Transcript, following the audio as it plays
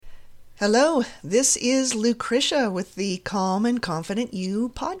Hello, this is Lucretia with the Calm and Confident You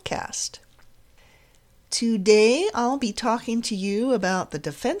podcast. Today I'll be talking to you about the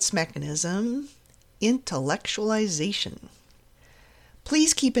defense mechanism, intellectualization.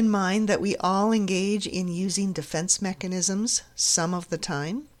 Please keep in mind that we all engage in using defense mechanisms some of the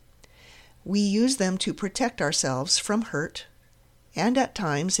time. We use them to protect ourselves from hurt, and at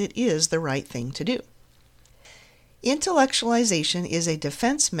times it is the right thing to do. Intellectualization is a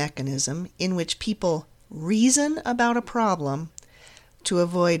defense mechanism in which people reason about a problem to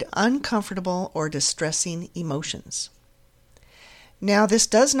avoid uncomfortable or distressing emotions. Now, this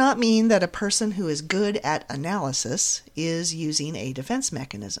does not mean that a person who is good at analysis is using a defense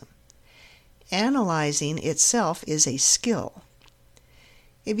mechanism. Analyzing itself is a skill.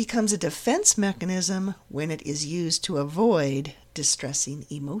 It becomes a defense mechanism when it is used to avoid distressing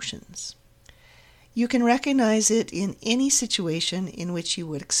emotions. You can recognize it in any situation in which you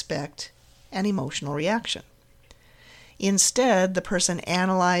would expect an emotional reaction. Instead, the person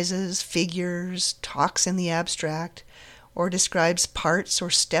analyzes, figures, talks in the abstract, or describes parts or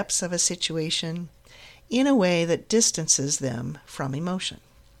steps of a situation in a way that distances them from emotion.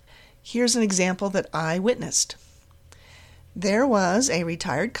 Here's an example that I witnessed. There was a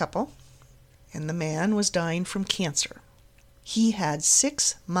retired couple, and the man was dying from cancer. He had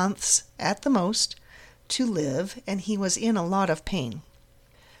 6 months at the most to live, and he was in a lot of pain.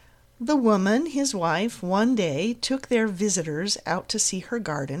 The woman, his wife, one day took their visitors out to see her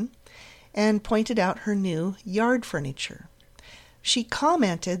garden and pointed out her new yard furniture. She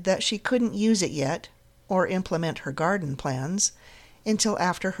commented that she couldn't use it yet or implement her garden plans until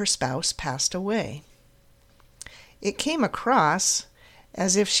after her spouse passed away. It came across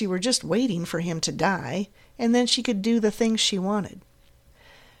as if she were just waiting for him to die, and then she could do the things she wanted.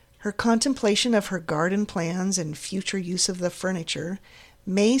 Her contemplation of her garden plans and future use of the furniture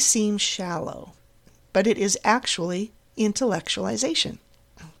may seem shallow, but it is actually intellectualization.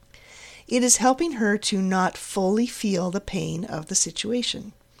 It is helping her to not fully feel the pain of the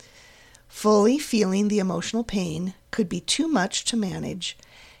situation. Fully feeling the emotional pain could be too much to manage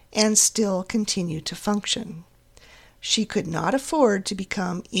and still continue to function. She could not afford to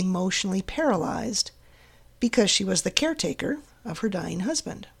become emotionally paralyzed because she was the caretaker of her dying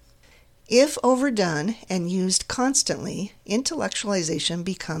husband. If overdone and used constantly, intellectualization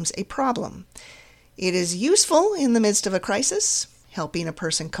becomes a problem. It is useful in the midst of a crisis, helping a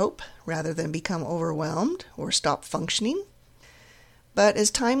person cope rather than become overwhelmed or stop functioning. But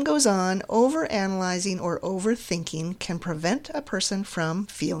as time goes on, overanalyzing or overthinking can prevent a person from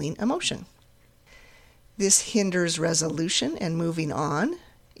feeling emotion. This hinders resolution and moving on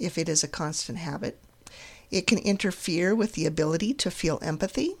if it is a constant habit. It can interfere with the ability to feel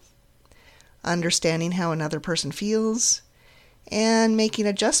empathy, understanding how another person feels, and making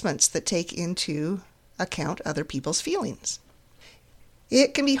adjustments that take into account other people's feelings.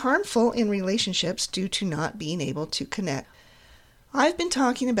 It can be harmful in relationships due to not being able to connect. I've been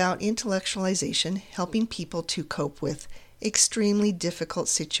talking about intellectualization helping people to cope with extremely difficult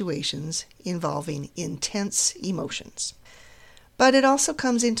situations involving intense emotions. But it also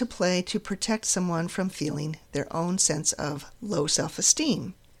comes into play to protect someone from feeling their own sense of low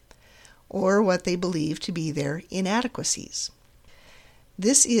self-esteem, or what they believe to be their inadequacies.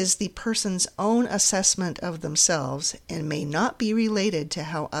 This is the person's own assessment of themselves and may not be related to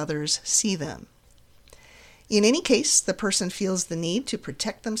how others see them. In any case, the person feels the need to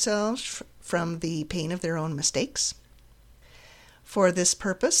protect themselves from the pain of their own mistakes. For this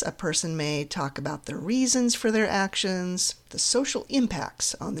purpose, a person may talk about the reasons for their actions, the social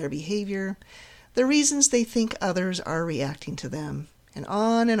impacts on their behavior, the reasons they think others are reacting to them, and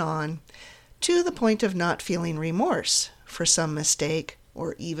on, to the point of not feeling remorse for some mistake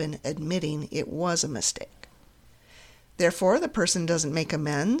or even admitting it was a mistake. Therefore, the person doesn't make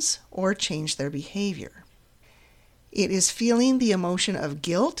amends or change their behavior. It is feeling the emotion of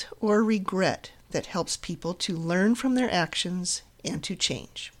guilt or regret that helps people to learn from their actions and to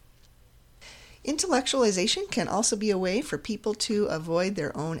change. Intellectualization can also be a way for people to avoid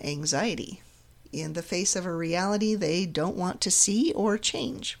their own anxiety in the face of a reality they don't want to see or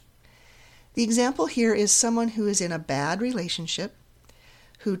change. The example here is someone who is in a bad relationship,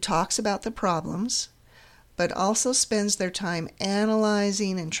 who talks about the problems, but also spends their time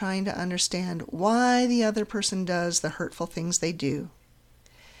analyzing and trying to understand why the other person does the hurtful things they do.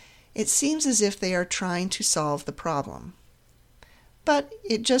 It seems as if they are trying to solve the problem, but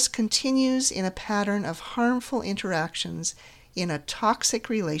it just continues in a pattern of harmful interactions in a toxic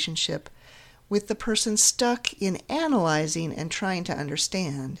relationship with the person stuck in analyzing and trying to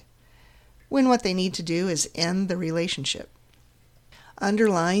understand, when what they need to do is end the relationship.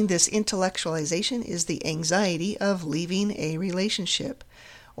 Underlying this intellectualization is the anxiety of leaving a relationship,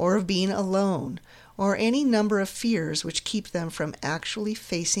 or of being alone, or any number of fears which keep them from actually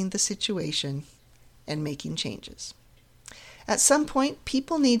facing the situation and making changes. At some point,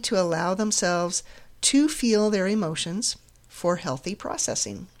 people need to allow themselves to feel their emotions for healthy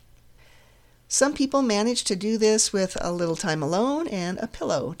processing. Some people manage to do this with a little time alone and a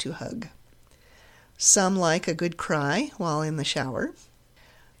pillow to hug. Some like a good cry while in the shower.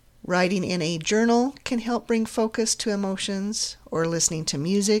 Writing in a journal can help bring focus to emotions, or listening to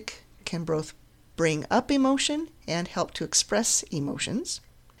music can both bring up emotion and help to express emotions.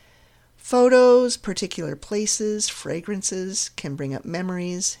 Photos, particular places, fragrances can bring up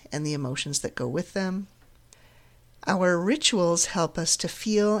memories and the emotions that go with them. Our rituals help us to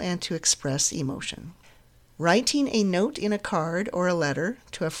feel and to express emotion. Writing a note in a card or a letter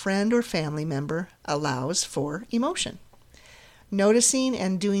to a friend or family member allows for emotion. Noticing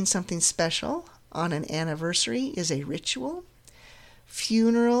and doing something special on an anniversary is a ritual.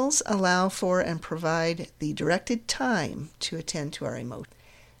 Funerals allow for and provide the directed time to attend to our emotions.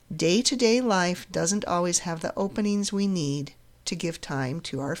 Day-to-day life doesn't always have the openings we need to give time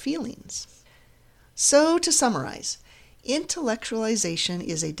to our feelings. So, to summarize, intellectualization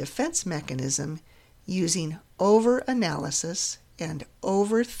is a defense mechanism using over-analysis and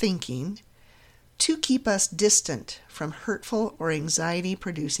overthinking to keep us distant from hurtful or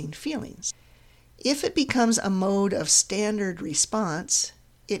anxiety-producing feelings. If it becomes a mode of standard response,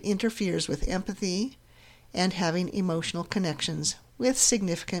 it interferes with empathy and having emotional connections with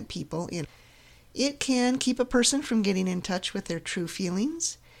significant people. It can keep a person from getting in touch with their true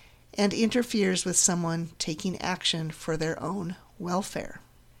feelings and interferes with someone taking action for their own welfare.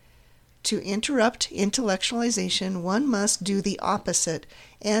 To interrupt intellectualization, one must do the opposite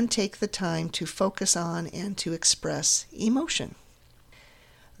and take the time to focus on and to express emotion.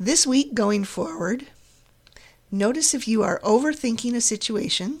 This week going forward, notice if you are overthinking a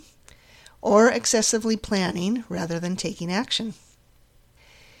situation or excessively planning rather than taking action.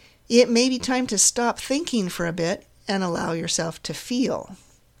 It may be time to stop thinking for a bit and allow yourself to feel.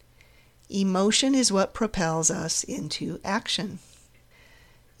 Emotion is what propels us into action.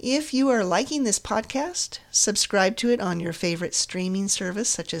 If you are liking this podcast, subscribe to it on your favorite streaming service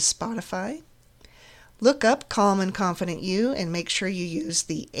such as Spotify. Look up Calm and Confident You and make sure you use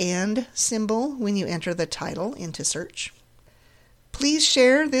the "and" symbol when you enter the title into search. Please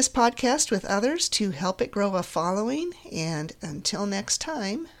share this podcast with others to help it grow a following, and until next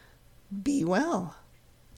time, be well.